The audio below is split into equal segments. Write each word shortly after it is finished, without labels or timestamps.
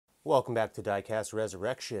Welcome back to Diecast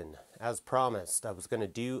Resurrection. As promised, I was going to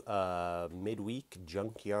do a midweek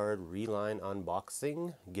Junkyard Redline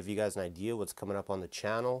unboxing, give you guys an idea what's coming up on the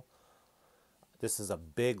channel. This is a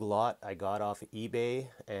big lot I got off of eBay,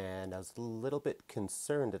 and I was a little bit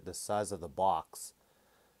concerned at the size of the box.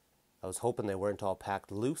 I was hoping they weren't all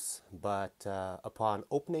packed loose, but upon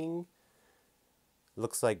opening,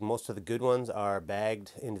 looks like most of the good ones are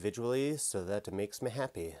bagged individually, so that makes me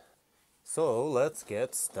happy. So let's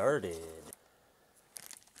get started.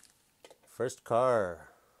 First car,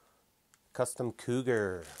 custom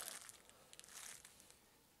Cougar.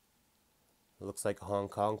 It looks like a Hong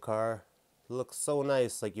Kong car. It looks so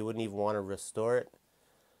nice, like you wouldn't even want to restore it.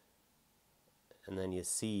 And then you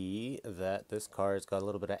see that this car has got a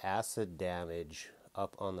little bit of acid damage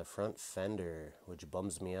up on the front fender, which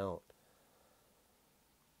bums me out.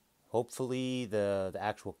 Hopefully the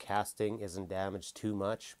actual casting isn't damaged too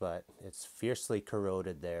much, but it's fiercely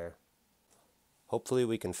corroded there. Hopefully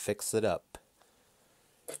we can fix it up.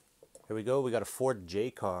 Here we go, we got a Ford J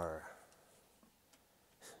car.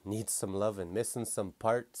 Needs some loving, missing some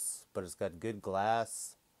parts, but it's got good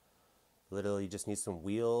glass. Literally just needs some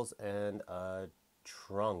wheels and a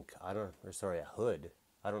trunk. A hood.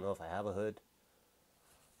 I don't know if I have a hood.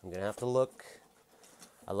 I'm gonna have to look.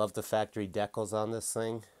 I love the factory decals on this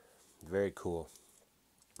thing. Very cool.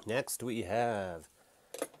 Next we have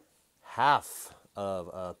half of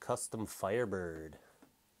a custom Firebird.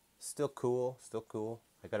 Still cool, still cool.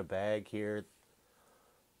 I got a bag here.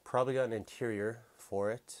 Probably got an interior for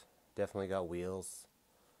it. Definitely got wheels.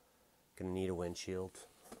 Gonna need a windshield.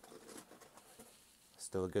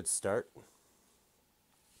 Still a good start.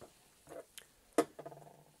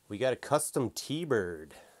 We got a custom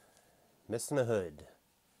T-Bird. Missing a hood.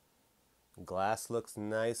 Glass looks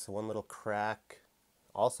nice, one little crack.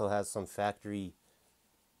 Also has some factory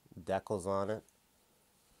decals on it.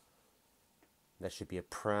 That should be a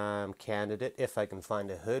prime candidate if I can find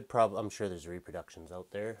a hood. I'm sure there's reproductions out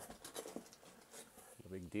there. No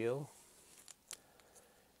big deal.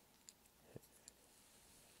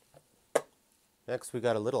 Next we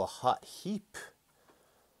got a little hot heap.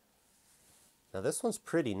 Now this one's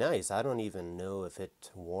pretty nice. I don't even know if it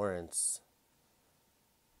warrants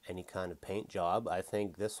any kind of paint job. I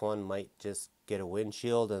think this one might just get a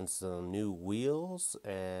windshield and some new wheels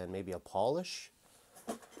and maybe a polish.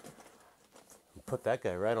 Put that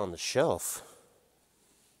guy right on the shelf.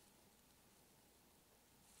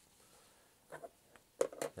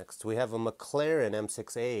 Next we have a McLaren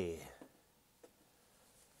M6A.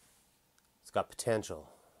 It's got potential.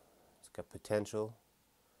 It's got potential.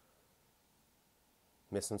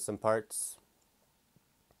 Missing some parts.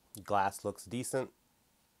 Glass looks decent.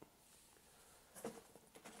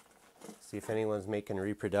 See if anyone's making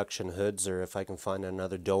reproduction hoods or if I can find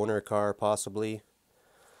another donor car possibly.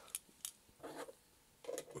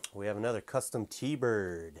 We have another custom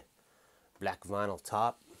T-Bird. Black vinyl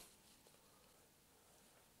top.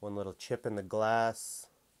 One little chip in the glass.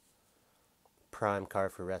 Prime car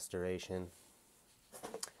for restoration.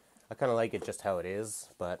 I kind of like it just how it is,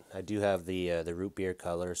 but I do have the root beer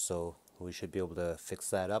color, so we should be able to fix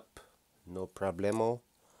that up. No problemo.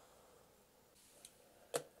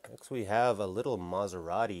 Next we have a little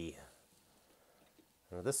Maserati.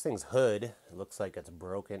 Now this thing's hood, it looks like it's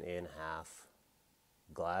broken in half.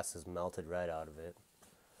 Glass is melted right out of it.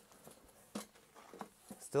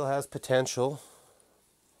 Still has potential,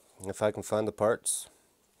 if I can find the parts.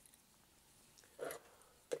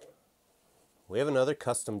 We have another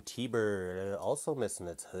custom T-Bird, also missing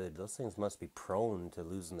its hood. Those things must be prone to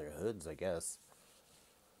losing their hoods, I guess.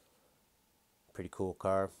 Pretty cool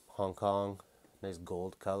car, Hong Kong. Nice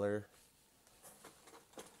gold color.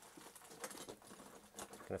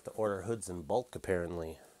 Gonna have to order hoods in bulk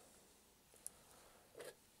apparently.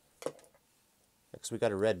 Next we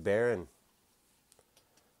got a Red Baron.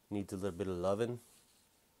 Needs a little bit of loving.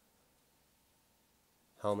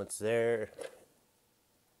 Helmet's there.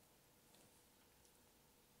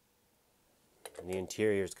 And the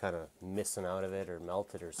interior's kind of missing out of it or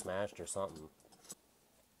melted or smashed or something.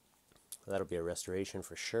 That'll be a restoration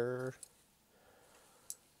for sure.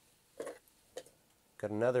 Got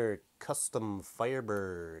another custom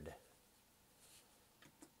Firebird.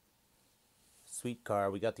 Sweet car.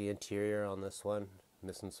 We got the interior on this one.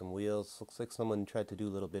 Missing some wheels. Looks like someone tried to do a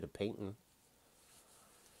little bit of painting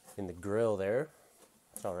in the grill there.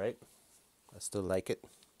 It's alright. I still like it.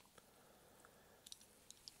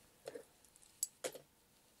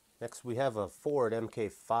 Next we have a Ford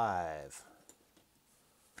MK5.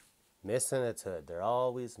 Missing its hood. They're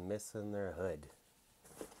always missing their hood.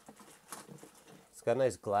 It's got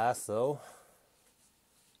nice glass though.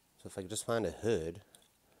 So if I could just find a hood.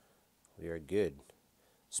 We are good.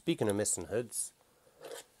 Speaking of missing hoods,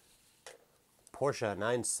 Porsche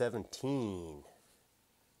 917.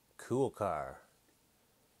 Cool car.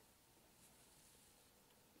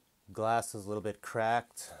 Glass is a little bit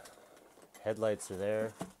cracked. Headlights are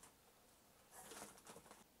there.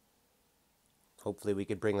 Hopefully we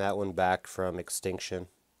could bring that one back from extinction.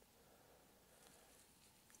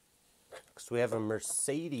 Next we have a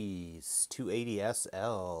Mercedes 280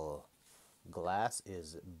 SL. Glass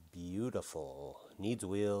is beautiful. Needs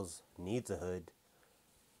wheels, needs a hood,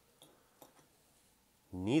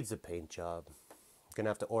 needs a paint job. I'm gonna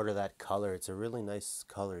have to order that color. It's a really nice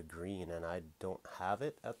color green and I don't have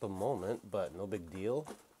it at the moment, but no big deal.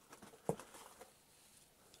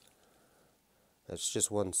 That's just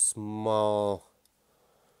one small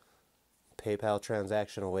PayPal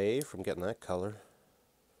transaction away from getting that color.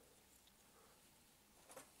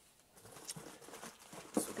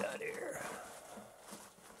 What's we got here?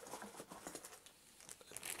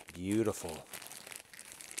 Beautiful.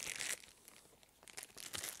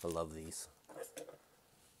 I love these.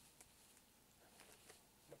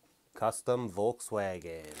 Custom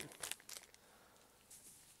Volkswagen.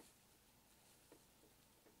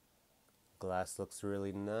 Glass looks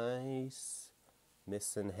really nice.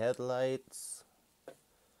 Missing headlights.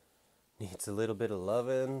 Needs a little bit of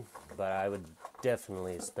loving, but I would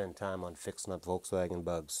definitely spend time on fixing up Volkswagen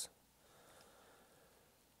bugs.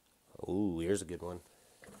 Ooh, here's a good one.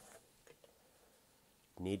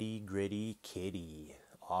 Nitty Gritty Kitty.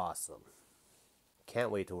 Awesome.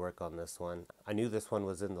 Can't wait to work on this one. I knew this one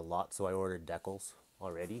was in the lot, so I ordered decals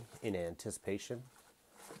already in anticipation.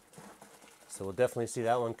 So we'll definitely see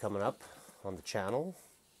that one coming up on the channel.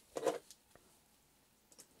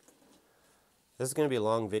 This is going to be a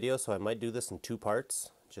long video, so I might do this in 2 parts,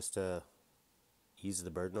 just to ease the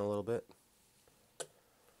burden a little bit.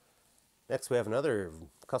 Next we have another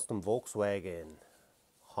custom Volkswagen,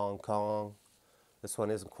 Hong Kong. This one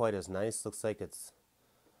isn't quite as nice. Looks like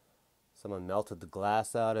someone melted the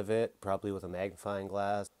glass out of it, probably with a magnifying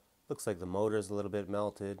glass. Looks like the motor's a little bit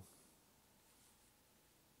melted.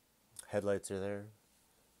 Headlights are there.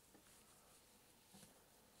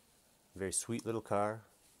 Very sweet little car.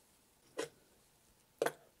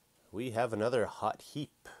 We have another hot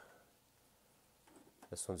heap.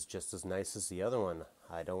 This one's just as nice as the other one.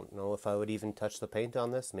 I don't know if I would even touch the paint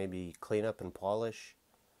on this. Maybe clean up and polish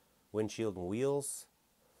windshield and wheels.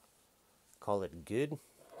 Call it good.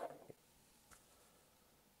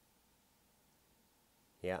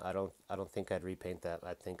 Yeah, I don't think I'd repaint that.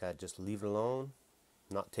 I think I'd just leave it alone,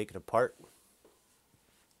 not take it apart.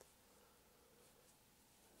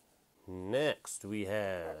 Next we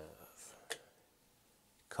have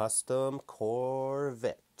custom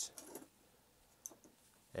Corvette.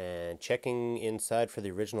 And checking inside for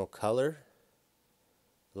the original color,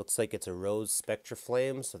 looks like it's a rose Spectra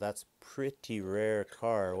Flame, so that's pretty rare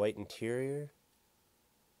car. White interior.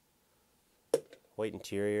 White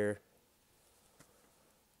interior.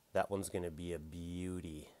 That one's going to be a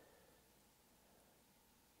beauty.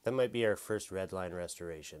 That might be our first Redline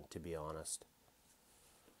restoration, to be honest.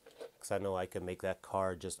 Because I know I can make that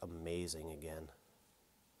car just amazing again.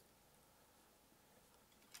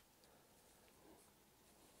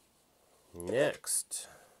 Next,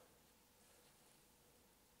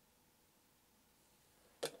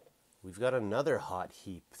 we've got another hot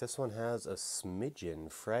heap. This one has a smidgen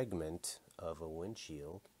fragment of a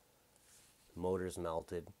windshield. Motor's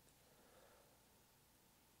melted.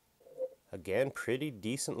 Again, pretty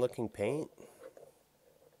decent looking paint.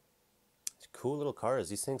 It's cool little cars.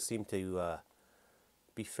 These things seem to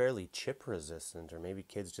be fairly chip resistant, or maybe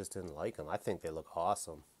kids just didn't like them. I think they look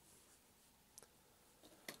awesome.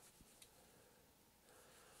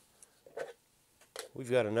 We've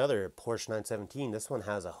got another Porsche 917. This one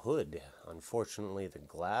has a hood. Unfortunately, the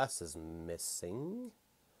glass is missing.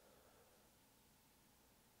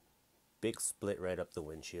 Big split right up the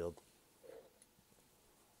windshield.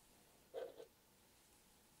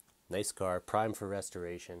 Nice car, prime for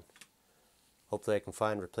restoration. Hopefully I can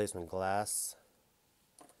find replacement glass.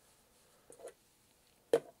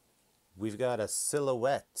 We've got a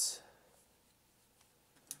Silhouette.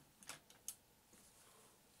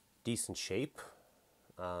 Decent shape.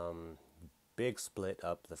 Big split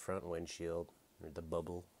up the front windshield, or the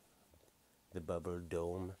bubble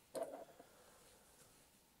dome.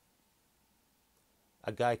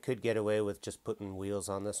 A guy could get away with just putting wheels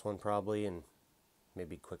on this one probably, and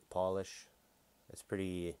maybe quick polish. It's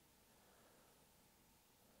pretty,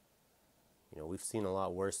 we've seen a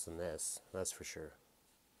lot worse than this, that's for sure.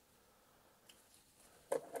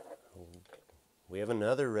 We have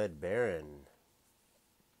another Red Baron.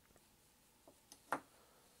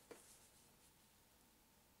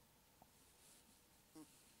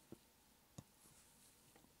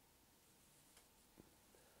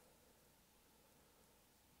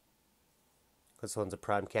 This one's a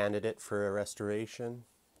prime candidate for a restoration.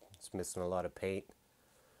 It's missing a lot of paint.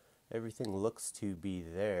 Everything looks to be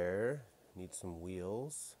there. Needs some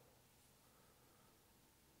wheels.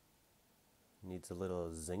 Needs a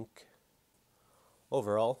little zinc.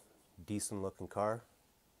 Overall, decent looking car.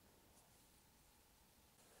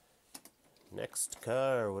 Next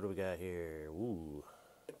car, what do we got here? Ooh.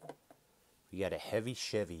 We got a heavy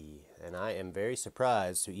Chevy, and I am very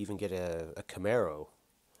surprised to even get a Camaro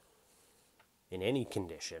in any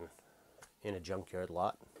condition in a junkyard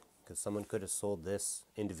lot, because someone could have sold this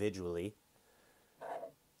individually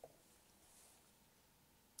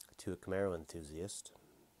to a Camaro enthusiast.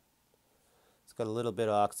 It's got a little bit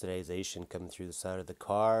of oxidization coming through the side of the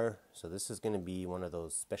car, so this is going to be one of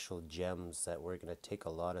those special gems that we're going to take a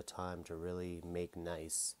lot of time to really make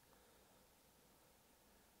nice.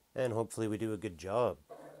 And hopefully we do a good job.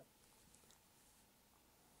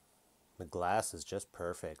 The glass is just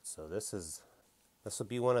perfect, so this will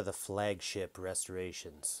be one of the flagship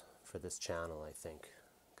restorations for this channel, I think,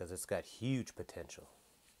 because it's got huge potential.